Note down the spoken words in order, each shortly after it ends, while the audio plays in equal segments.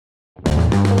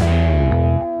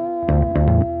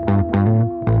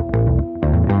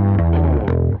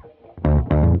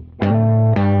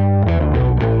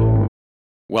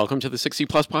Welcome to the 60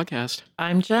 Plus Podcast.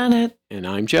 I'm Janet. And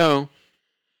I'm Joe.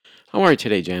 How are you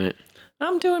today, Janet?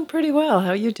 I'm doing pretty well.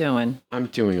 How you doing? I'm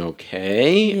doing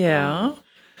okay. Yeah.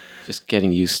 Just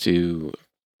getting used to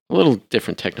a little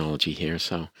different technology here,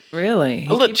 so Really?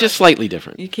 just slightly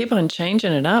different. You keep on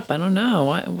changing it up. I don't know.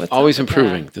 What's Always up with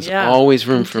improving. that? There's always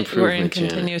room for We're improvement, in Janet.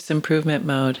 continuous improvement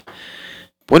mode.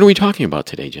 What are we talking about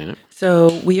today, Janet?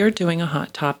 So we are doing a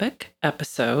hot topic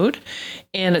episode,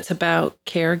 and it's about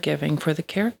caregiving for the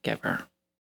caregiver.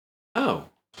 Oh,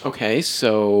 okay.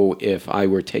 So if I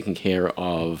were taking care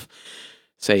of,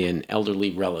 say, an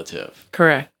elderly relative,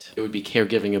 Correct. it would be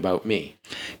caregiving about me.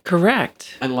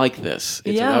 Correct. I like this.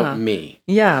 It's Yeah. about me.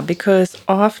 Yeah, because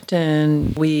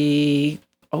often we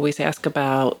always ask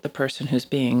about the person who's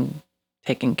being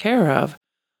taken care of,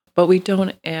 but we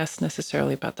don't ask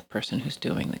necessarily about the person who's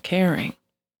doing the caring.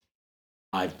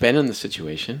 I've been in the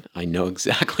situation. I know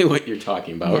exactly what you're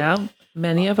talking about. Yeah,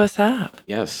 many of us have.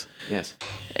 Yes.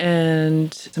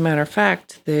 And as a matter of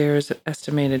fact, there's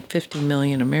estimated 50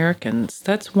 million Americans,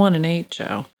 that's 1 in 8,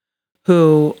 Joe,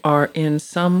 who are in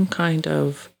some kind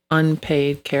of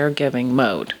unpaid caregiving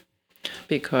mode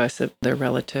because if their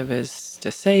relative is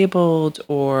disabled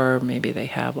or maybe they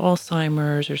have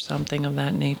Alzheimer's or something of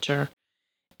that nature.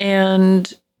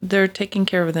 And they're taking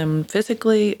care of them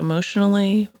physically,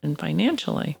 emotionally, and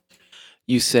financially.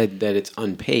 You said that it's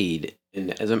unpaid.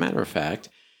 And as a matter of fact,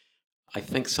 I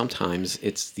think sometimes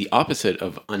it's the opposite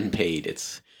of unpaid.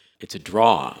 It's a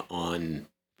draw on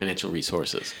financial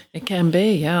resources. It can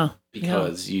be, yeah.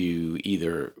 Because you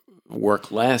either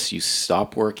work less, you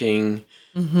stop working.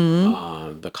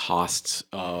 Mm-hmm. The costs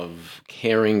of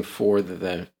caring for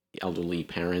the elderly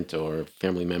parent or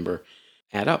family member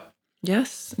add up.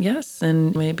 Yes.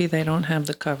 And maybe they don't have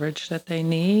the coverage that they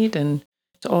need. And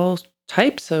it's all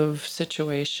types of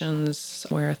situations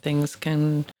where things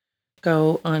can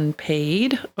go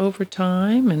unpaid over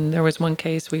time. And there was one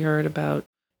case we heard about.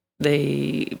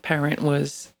 The parent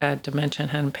had dementia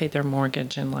and hadn't paid their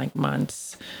mortgage in like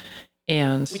months.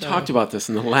 And we talked about this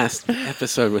in the last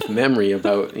episode with Memory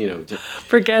about,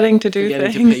 forgetting to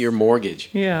things. To pay your mortgage.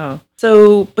 Yeah.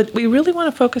 So, but we really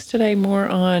want to focus today more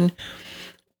on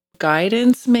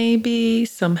guidance, maybe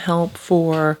some help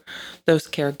for those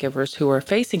caregivers who are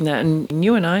facing that. And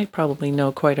you and I probably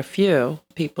know quite a few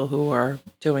people who are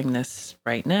doing this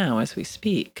right now as we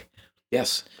speak.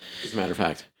 Yes, as a matter of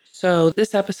fact. So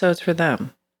this episode's for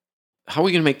them. How are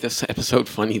we going to make this episode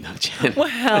funny, though, Jen?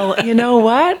 Well, you know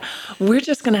what? We're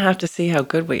just going to have to see how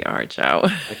good we are, Joe.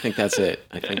 I think that's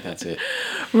it.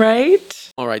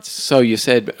 Right? All right. So you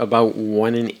said about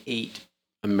 1 in 8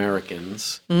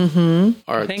 Americans I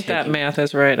think that math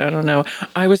is right. I don't know.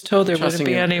 I was told there wouldn't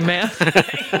be any math.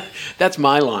 That's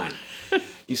my line.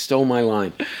 You stole my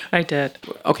line. I did.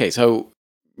 Okay, so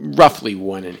roughly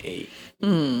 1 in 8.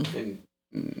 And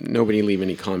nobody leave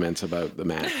any comments about the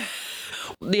math.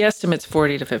 The estimate's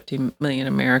 40 to 50 million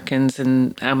Americans.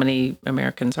 And how many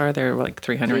Americans are there? Like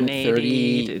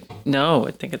 380? No,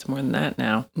 I think it's more than that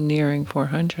now. Nearing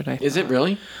 400, I think. Is it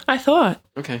really? I thought.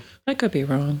 Okay. I could be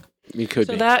wrong. You could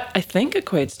be. So that, I think,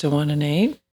 equates to 1 in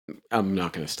 8. I'm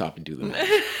not going to stop and do the math.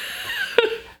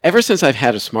 Ever since I've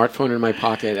had a smartphone in my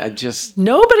pocket,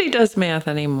 Nobody does math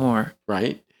anymore.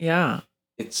 Right? Yeah.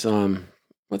 It's a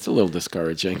little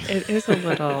discouraging. It is a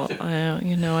little.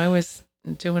 I was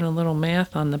doing a little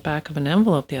math on the back of an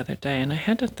envelope the other day, and I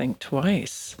had to think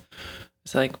twice.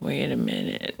 It's like, wait a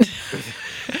minute.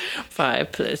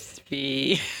 5 plus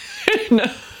 3.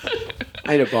 No.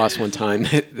 I had a boss one time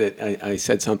that I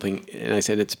said something, and I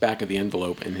said, it's back of the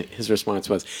envelope. And his response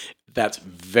was, that's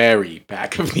very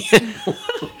back of the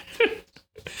envelope.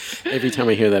 Every time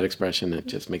I hear that expression, it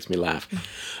just makes me laugh.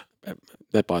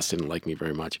 That boss didn't like me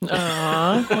very much.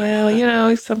 Aw,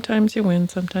 well, sometimes you win,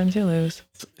 sometimes you lose.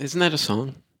 Isn't that a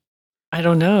song? I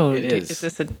don't know. It is. Is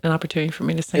this an opportunity for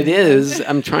me to sing? It is.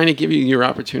 I'm trying to give you your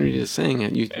opportunity to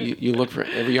sing. You look for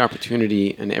every opportunity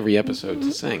in every episode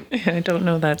to sing. I don't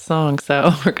know that song,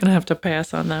 so we're going to have to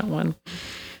pass on that one.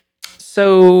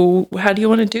 So how do you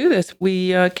want to do this?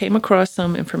 We came across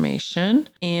some information,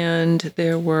 and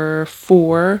there were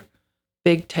 4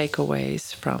 big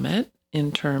takeaways from it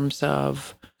in terms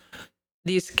of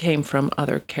these came from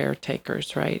other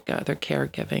caretakers, right? Other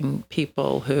caregiving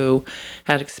people who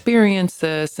had experienced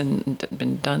this and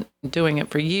been doing it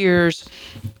for years,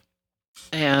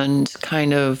 and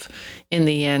kind of in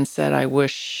the end said, I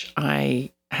wish I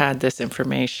had this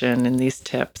information and these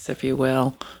tips, if you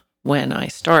will, when I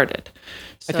started.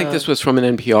 I think this was from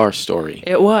an NPR story.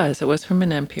 It was from an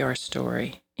NPR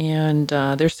story. And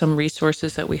there's some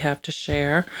resources that we have to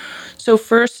share. So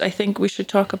first, I think we should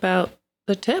talk about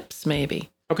the tips, maybe.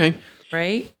 Okay.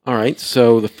 right? All right.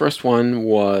 So the first one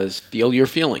was feel your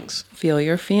feelings. Feel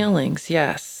your feelings.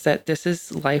 Yes, that this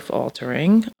is life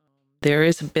altering. There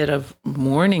is a bit of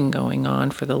mourning going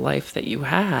on for the life that you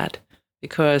had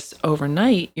because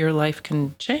overnight your life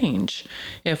can change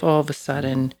if all of a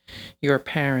sudden your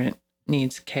parent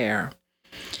needs care.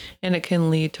 And it can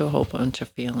lead to a whole bunch of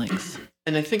feelings.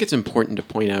 And I think it's important to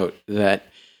point out that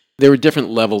there are different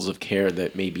levels of care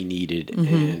that may be needed.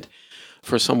 Mm-hmm. And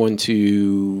for someone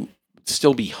to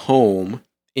still be home,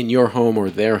 in your home or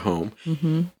their home,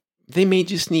 Mm-hmm. they may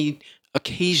just need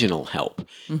occasional help.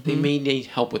 Mm-hmm. They may need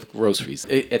help with groceries.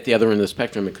 At the other end of the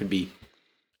spectrum, it could be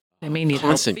They may need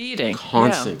constant, help feeding.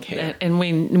 constant care. And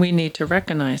we need to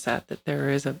recognize that there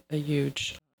is a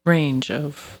huge range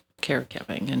of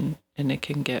caregiving and it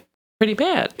can get pretty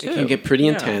bad too. It can get pretty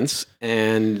intense.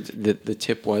 And the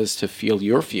tip was to feel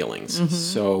your feelings. Mm-hmm.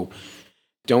 So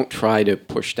don't try to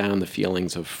push down the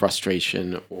feelings of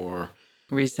frustration or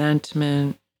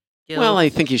resentment. Guilt. Well, I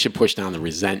think you should push down the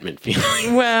resentment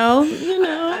feeling. Well, you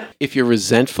know. If you're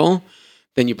resentful,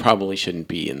 then you probably shouldn't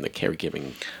be in the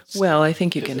caregiving. Well, I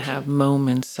think you can have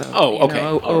moments of All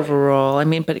overall. Right. I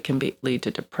mean, but it can lead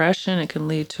to depression. It can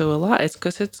lead to a lot. It's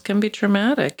because it can be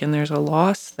traumatic and there's a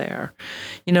loss there.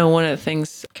 You know, one of the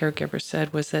things Caregiver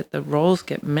said was that the roles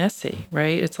get messy,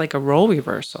 right? It's like a role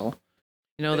reversal.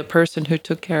 You know, the person who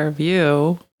took care of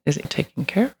you isn't taken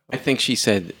care of. I think she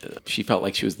said she felt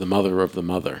like she was the mother of the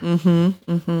mother,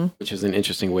 which is an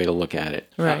interesting way to look at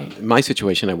it. Right. In my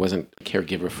situation, I wasn't a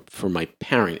caregiver for my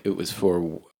parent. It was for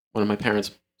one of my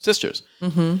parents' sisters,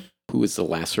 who was the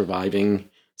last surviving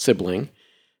sibling.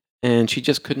 And she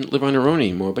just couldn't live on her own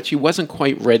anymore. But she wasn't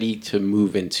quite ready to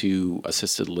move into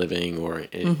assisted living or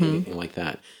anything like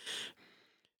that.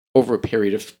 Over a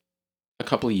period of a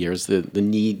couple of years, the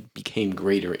need became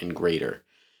greater and greater.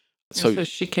 So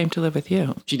she came to live with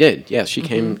you. She did. Yes, she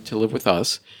came to live with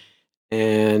us.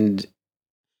 And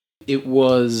it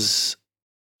was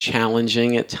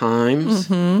challenging at times,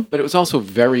 but it was also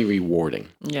very rewarding.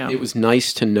 Yeah. It was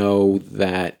nice to know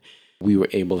that we were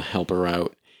able to help her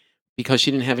out because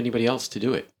she didn't have anybody else to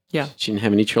do it. Yeah. She didn't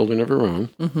have any children of her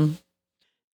own.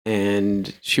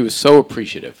 And she was so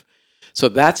appreciative. So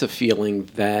that's a feeling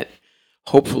that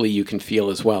hopefully you can feel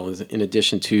as well, as in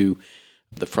addition to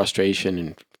the frustration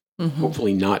and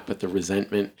hopefully not, but the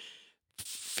resentment.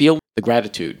 Feel the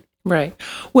gratitude. Right.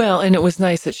 Well, and it was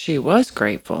nice that she was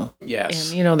grateful. Yes.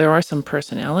 And, you know, there are some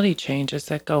personality changes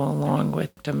that go along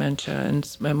with dementia and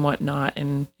whatnot,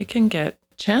 and it can get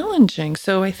challenging.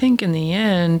 So I think in the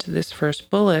end, this first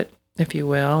bullet, if you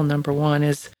will, number one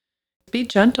is be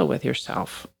gentle with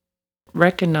yourself.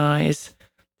 Recognize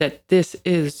that this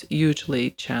is hugely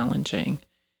challenging.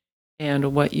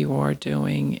 And what you are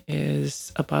doing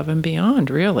is above and beyond,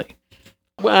 really.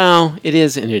 Well, it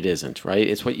is and it isn't, right?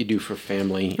 It's what you do for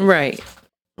family. Right.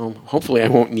 Well, hopefully I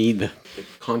won't need the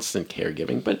constant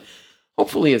caregiving, but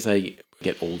hopefully as I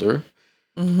get older,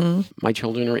 my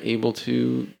children are able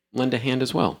to lend a hand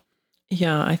as well.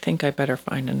 Yeah, I think I better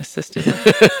find an assistant.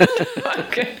 I'm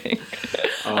kidding.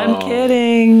 I'm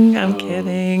kidding. I'm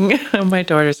kidding. My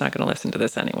daughter's not going to listen to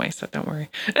this anyway, so don't worry.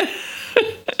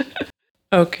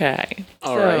 Okay.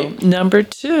 All right. Number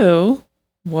 2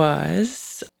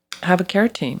 was have a care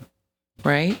team,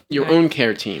 right? Your own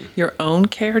care team. Your own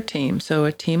care team. So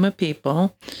a team of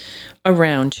people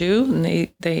around you, and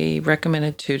they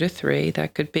recommended 2 to 3.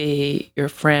 That could be your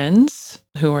friends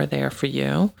who are there for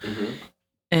you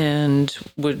and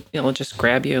would just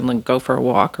grab you and like go for a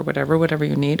walk or whatever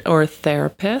you need, or a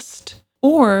therapist,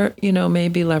 or,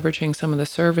 maybe leveraging some of the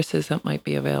services that might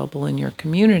be available in your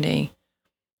community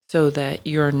so that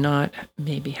you're not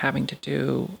maybe having to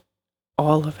do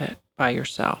all of it by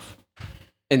yourself.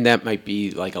 And that might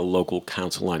be like a local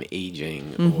council on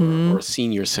aging or a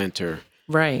senior center.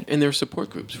 Right. And there are support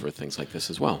groups for things like this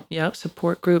as well. Yep,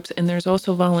 support groups. And there's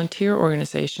also volunteer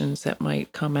organizations that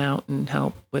might come out and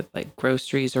help with like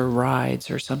groceries or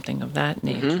rides or something of that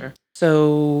nature.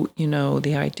 So,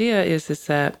 the idea is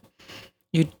that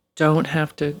you don't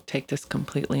have to take this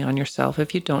completely on yourself.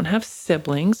 If you don't have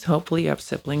siblings, hopefully you have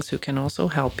siblings who can also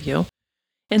help you,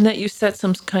 and that you set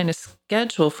some kind of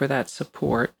schedule for that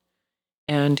support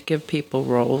and give people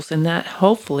roles, and that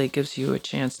hopefully gives you a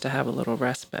chance to have a little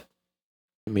respite.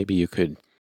 Maybe you could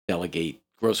delegate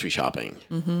grocery shopping,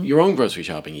 your own grocery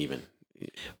shopping even.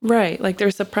 Right. Like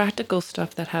there's the practical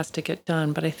stuff that has to get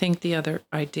done. But I think the other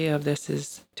idea of this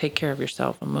is take care of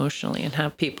yourself emotionally and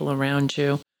have people around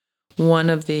you.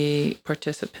 One of the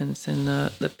participants in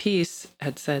the piece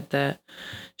had said that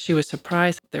she was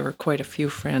surprised there were quite a few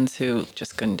friends who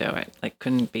just couldn't do it, like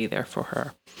couldn't be there for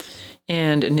her.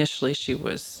 And initially she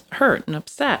was hurt and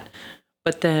upset.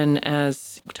 But then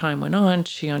as time went on,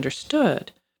 she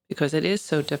understood because it is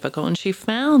so difficult. And she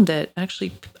found that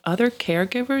actually other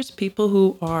caregivers, people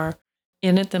who are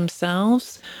in it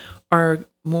themselves, are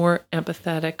more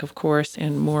empathetic, of course,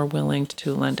 and more willing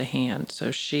to lend a hand.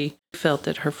 So she felt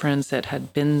that her friends that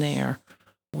had been there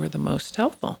were the most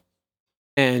helpful.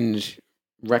 And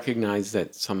recognize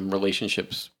that some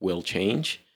relationships will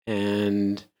change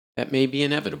and that may be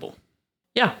inevitable.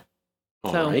 Yeah.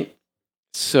 All So- right.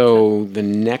 So the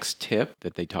next tip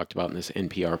that they talked about in this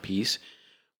NPR piece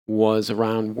was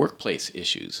around workplace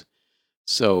issues.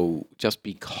 So just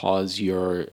because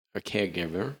you're a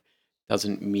caregiver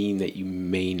doesn't mean that you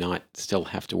may not still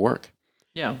have to work.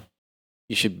 Yeah.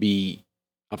 You should be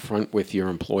upfront with your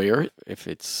employer if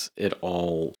it's at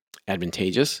all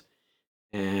advantageous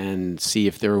and see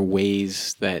if there are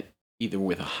ways that either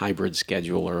with a hybrid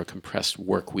schedule or a compressed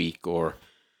work week or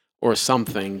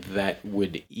something that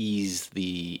would ease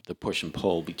the push and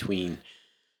pull between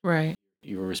Right.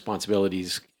 your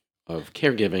responsibilities of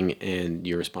caregiving and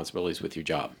your responsibilities with your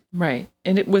job. Right.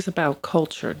 And it was about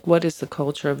culture. What is the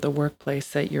culture of the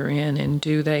workplace that you're in? And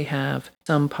do they have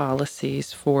some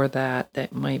policies for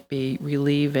that might be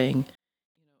relieving?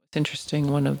 It's interesting.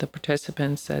 One of the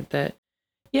participants said that,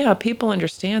 yeah, people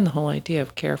understand the whole idea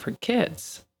of care for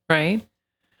kids, right?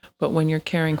 But when you're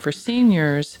caring for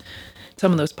seniors,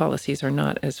 some of those policies are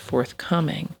not as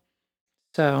forthcoming.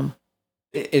 So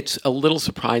It's a little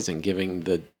surprising given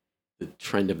the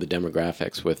trend of the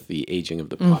demographics with the aging of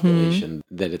the population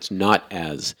that it's not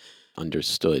as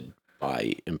understood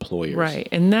by employers. right.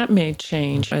 And that may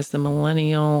change as the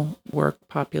millennial work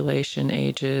population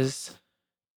ages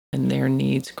and their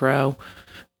needs grow.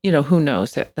 Who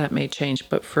knows, that may change.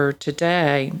 But for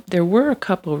today, there were a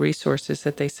couple resources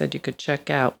that they said you could check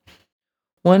out.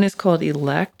 One is called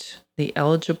ELECT, the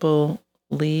Eligible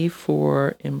Leave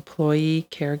for Employee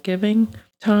Caregiving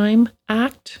Time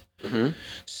Act. Mm-hmm.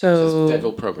 So It's a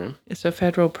federal program. It's a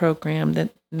federal program that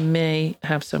may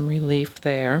have some relief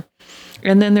there.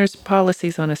 And then there's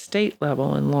policies on a state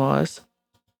level and laws.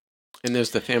 And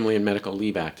there's the Family and Medical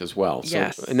Leave Act as well. So,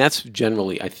 Yes. And that's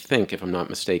generally, I think, if I'm not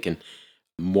mistaken,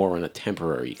 more on a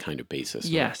temporary kind of basis.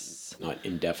 Yes. Not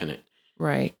indefinite.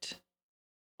 Right.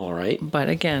 All right. But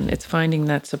again, it's finding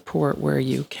that support where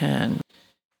you can.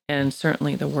 And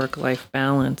certainly the work-life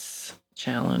balance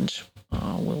challenge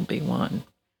will be one.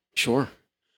 Sure.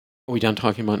 Are we done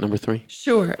talking about number 3?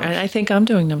 Sure. And I think I'm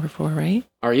doing number 4, right?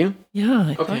 Are you? Yeah,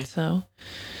 I Okay. thought so.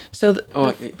 So,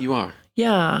 You are.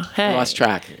 yeah. Hey. I lost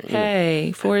track.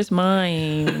 Hey, 4 is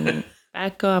mine.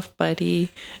 Back off, buddy.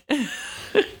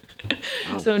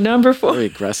 Wow. So number 4. Very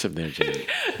aggressive there, Jenny.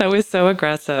 That was so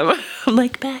aggressive. I'm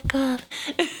like, back off.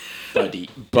 Buddy.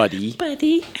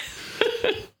 Buddy.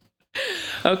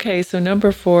 Okay, so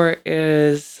number 4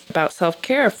 is about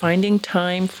self-care, finding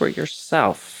time for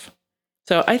yourself.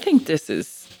 So I think this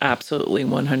is absolutely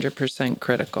 100%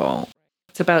 critical.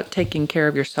 It's about taking care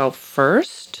of yourself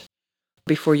first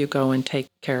before you go and take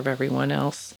care of everyone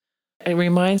else. It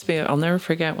reminds me, I'll never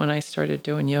forget when I started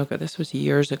doing yoga. This was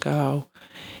years ago.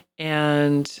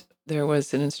 And there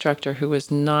was an instructor who was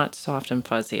not soft and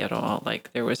fuzzy at all.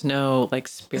 Like there was no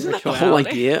spirituality. Isn't that the whole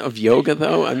idea of yoga,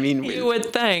 though? I mean, You would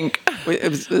think.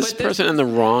 is this person in the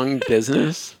wrong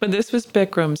business? But this was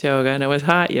Bikram's yoga, and it was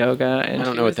hot yoga. And I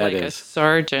don't she know what was that like is. a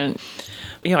sergeant.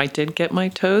 I did get my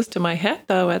toes to my head,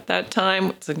 though, at that time.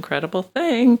 It's an incredible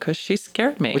thing because she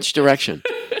scared me. Which direction?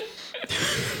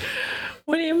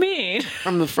 What do you mean?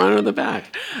 From the front or the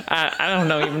back? I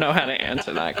don't even know how to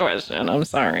answer that question. I'm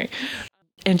sorry.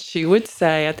 And she would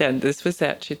say at the end, this was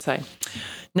it. She'd say,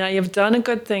 now you've done a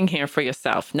good thing here for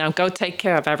yourself. Now go take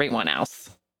care of everyone else.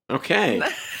 Okay.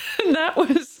 And that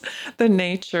was the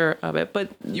nature of it. But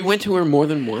You went to her more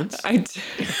than once? I did.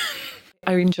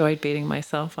 I enjoyed beating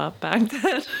myself up back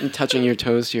then. And touching your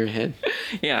toes to your head?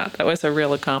 Yeah, that was a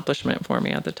real accomplishment for me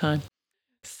at the time.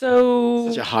 So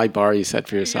Such a high bar you set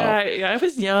for yourself. yeah, I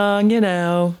was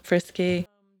young, frisky.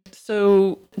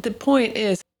 So the point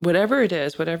is, whatever it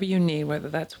is, whatever you need, whether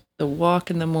that's the walk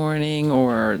in the morning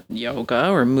or yoga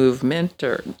or movement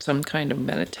or some kind of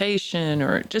meditation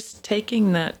or just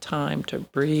taking that time to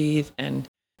breathe and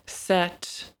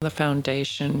set the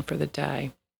foundation for the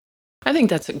day. I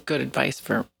think that's a good advice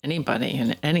for anybody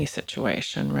in any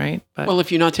situation, right? But Well,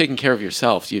 if you're not taking care of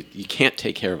yourself, you can't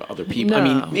take care of other people. I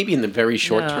No. mean, maybe in the very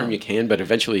short No. term you can, but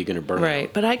eventually you're going to burn right.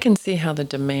 out. But I can see how the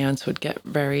demands would get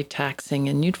very taxing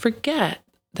and you'd forget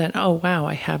that, oh, wow,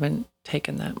 I haven't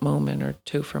taken that moment or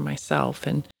two for myself.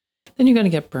 And then you're going to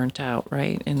get burnt out,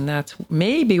 right? And that's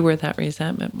maybe where that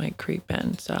resentment might creep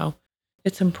in. So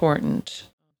it's important.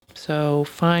 So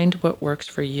find what works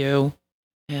for you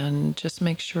and just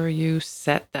make sure you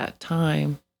set that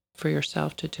time for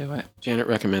yourself to do it. Janet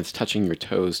recommends touching your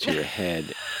toes to your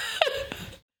head.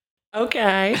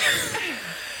 Okay.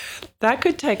 That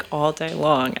could take all day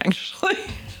long, actually.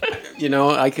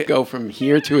 I could go from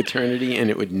here to eternity and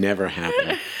it would never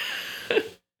happen.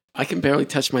 I can barely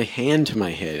touch my hand to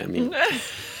my head. I mean,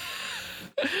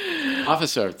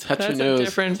 officer, touch your nose. That's a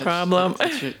different problem.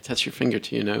 Touch your finger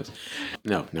to your nose.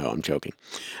 No, I'm joking.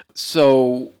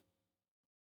 So,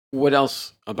 what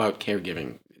else about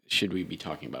caregiving should we be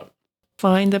talking about?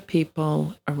 Find the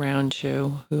people around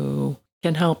you who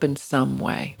can help in some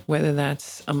way, whether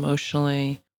that's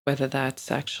emotionally, whether that's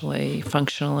actually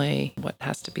functionally, what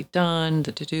has to be done,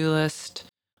 the to-do list,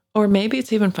 or maybe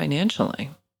it's even financially.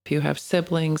 If you have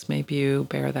siblings, maybe you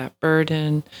bear that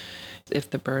burden. If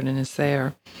the burden is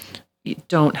there, you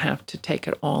don't have to take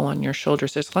it all on your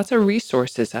shoulders. There's lots of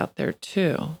resources out there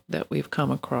too that we've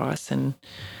come across, and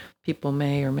people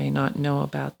may or may not know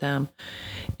about them.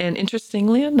 And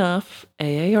interestingly enough,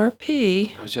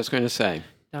 AARP.org. I was just going to say.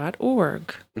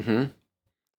 Mm-hmm.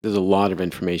 There's a lot of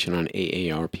information on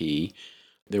AARP,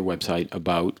 their website,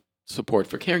 about support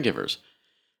for caregivers.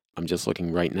 I'm just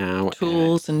looking right now.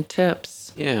 Tools and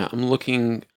tips. Yeah, I'm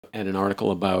looking at an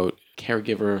article about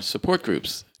caregiver support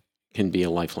groups can be a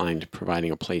lifeline to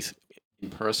providing a place in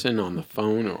person, on the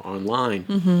phone, or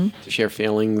online to share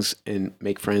feelings and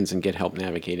make friends and get help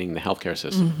navigating the healthcare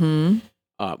system.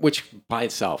 Which by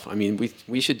itself, I mean,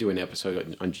 we should do an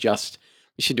episode on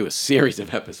we should do a series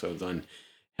of episodes on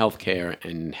healthcare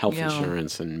and health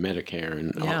insurance and Medicare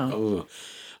and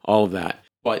all of that.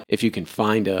 But if you can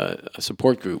find a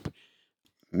support group,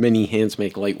 many hands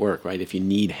make light work, right? If you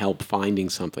need help finding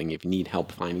something, if you need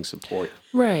help finding support.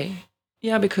 Right.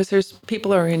 Yeah, because there's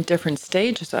people are in different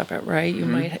stages of it, right? You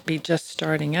might be just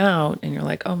starting out and you're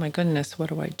like, oh my goodness, what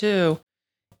do I do?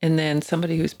 And then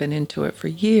somebody who's been into it for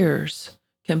years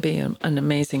can be an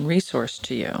amazing resource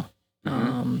to you.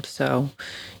 So,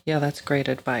 yeah, that's great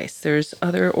advice. There's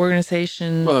other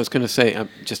organizations. Well, I was going to say,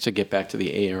 just to get back to the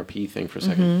AARP thing for a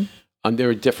second, there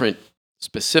are different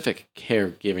specific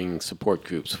caregiving support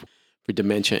groups for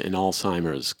dementia and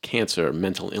Alzheimer's, cancer,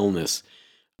 mental illness.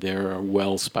 There are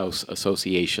well spouse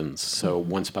associations, so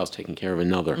one spouse taking care of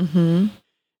another.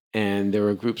 And there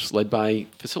are groups led by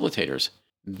facilitators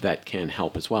that can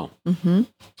help as well. I'm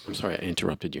sorry, I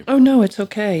interrupted you. Oh, no, it's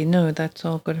okay. No, that's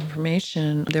all good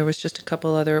information. There was just a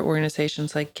couple other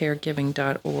organizations like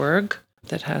Caregiving.org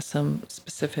that has some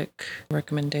specific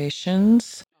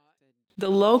recommendations. The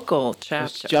local chapter. I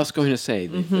was just going to say,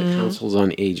 the Councils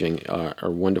on Aging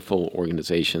are wonderful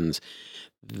organizations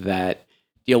that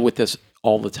deal with this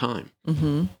all the time.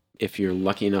 If you're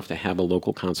lucky enough to have a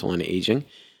local council on aging,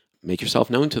 make yourself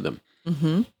known to them.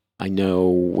 I know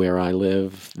where I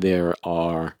live, there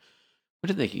are, what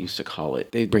did they used to call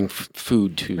it? They bring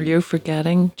food to... Are you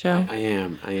forgetting, Joe? I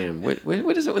am.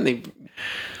 What is it when they...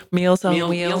 Meals on Wheels?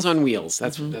 Meals on Wheels.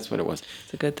 That's what it was.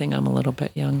 It's a good thing I'm a little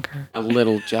bit younger.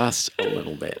 Just a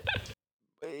little bit.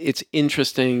 It's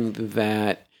interesting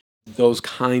that those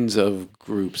kinds of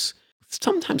groups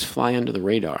sometimes fly under the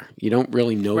radar. You don't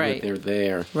really know that they're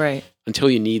there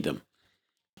until you need them.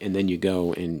 And then you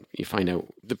go and you find out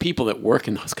the people that work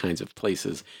in those kinds of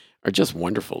places are just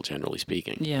wonderful, generally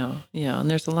speaking. Yeah.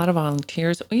 And there's a lot of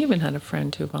volunteers. We even had a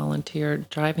friend who volunteered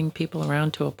driving people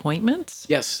around to appointments.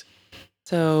 Yes.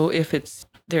 So if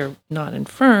they're not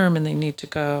infirm and they need to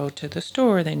go to the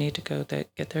store, they need to go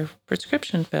get their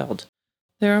prescription filled.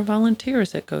 There are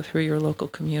volunteers that go through your local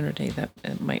community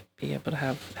that might be able to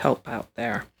have help out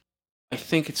there. I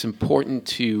think it's important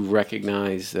to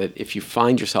recognize that if you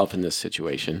find yourself in this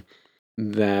situation,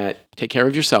 that take care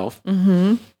of yourself.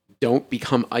 Don't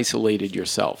become isolated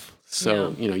yourself.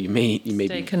 So, you may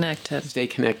stay connected. Stay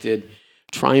connected.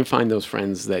 Try and find those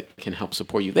friends that can help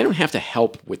support you. They don't have to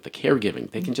help with the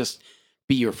caregiving. They can just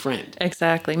be your friend.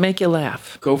 Exactly. Make you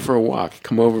laugh. Go for a walk.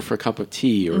 Come over for a cup of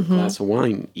tea or a glass of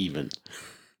wine even.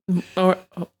 Or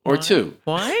two.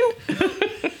 Wine?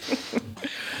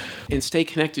 And stay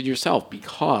connected yourself,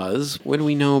 because what do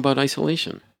we know about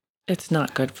isolation? It's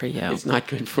not good for you. It's not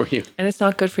good for you. And it's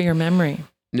not good for your memory.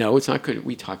 No, it's not good.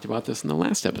 We talked about this in the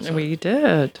last episode. We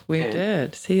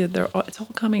did. See, it's all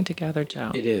coming together,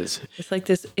 Joe. It is. It's like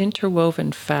this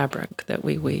interwoven fabric that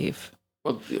we weave.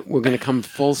 Well, we're going to come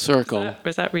full circle.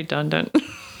 Was that redundant?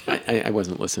 I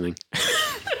wasn't listening.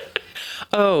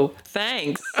 Oh,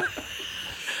 thanks. I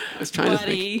was trying to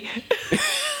think.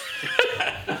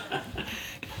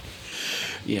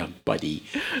 Yeah, buddy.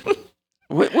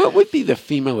 What would be the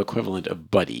female equivalent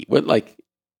of buddy?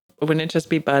 Wouldn't it just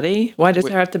be buddy? Why does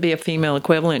there have to be a female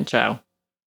equivalent, Joe?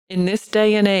 In this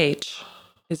day and age,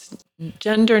 It's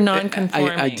gender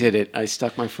non-conforming. I did it. I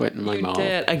stuck my foot in my mouth. You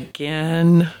did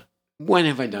again. When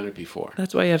have I done it before?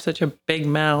 That's why you have such a big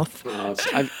mouth. Well,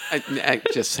 I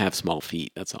just have small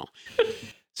feet. That's all.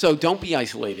 So don't be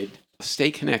isolated. Stay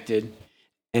connected.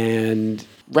 And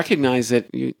recognize that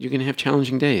you're going to have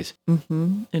challenging days.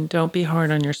 Mm-hmm. And don't be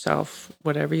hard on yourself.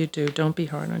 Whatever you do, don't be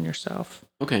hard on yourself.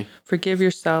 Okay. Forgive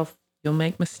yourself. You'll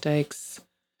make mistakes.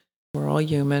 We're all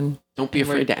human. Don't be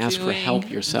afraid to ask for help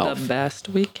yourself. The best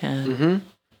we can. Mm-hmm.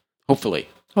 Hopefully.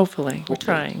 We're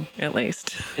trying, at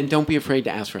least. And don't be afraid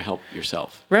to ask for help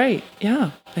yourself. Right.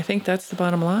 Yeah. I think that's the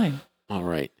bottom line. All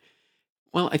right.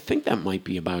 Well, I think that might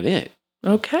be about it.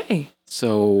 Okay.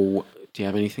 So, do you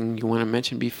have anything you want to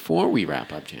mention before we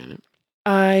wrap up, Janet?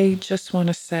 I just want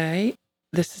to say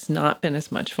this has not been as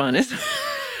much fun as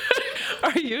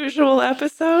our usual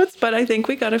episodes, but I think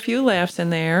we got a few laughs in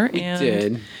there. We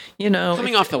did. You know,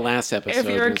 coming off the last episode.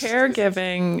 If you're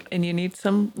caregiving and you need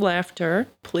some laughter,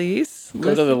 please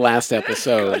go to the last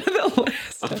episode. Go to the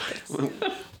last episode.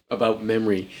 About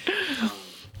memory.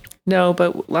 No,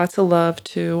 but lots of love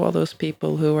to all those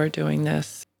people who are doing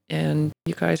this. And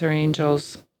you guys are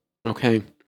angels. Okay.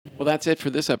 Well, that's it for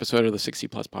this episode of the 60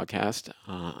 Plus podcast.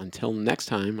 Until next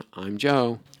time, I'm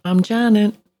Joe. I'm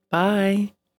Janet.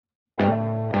 Bye.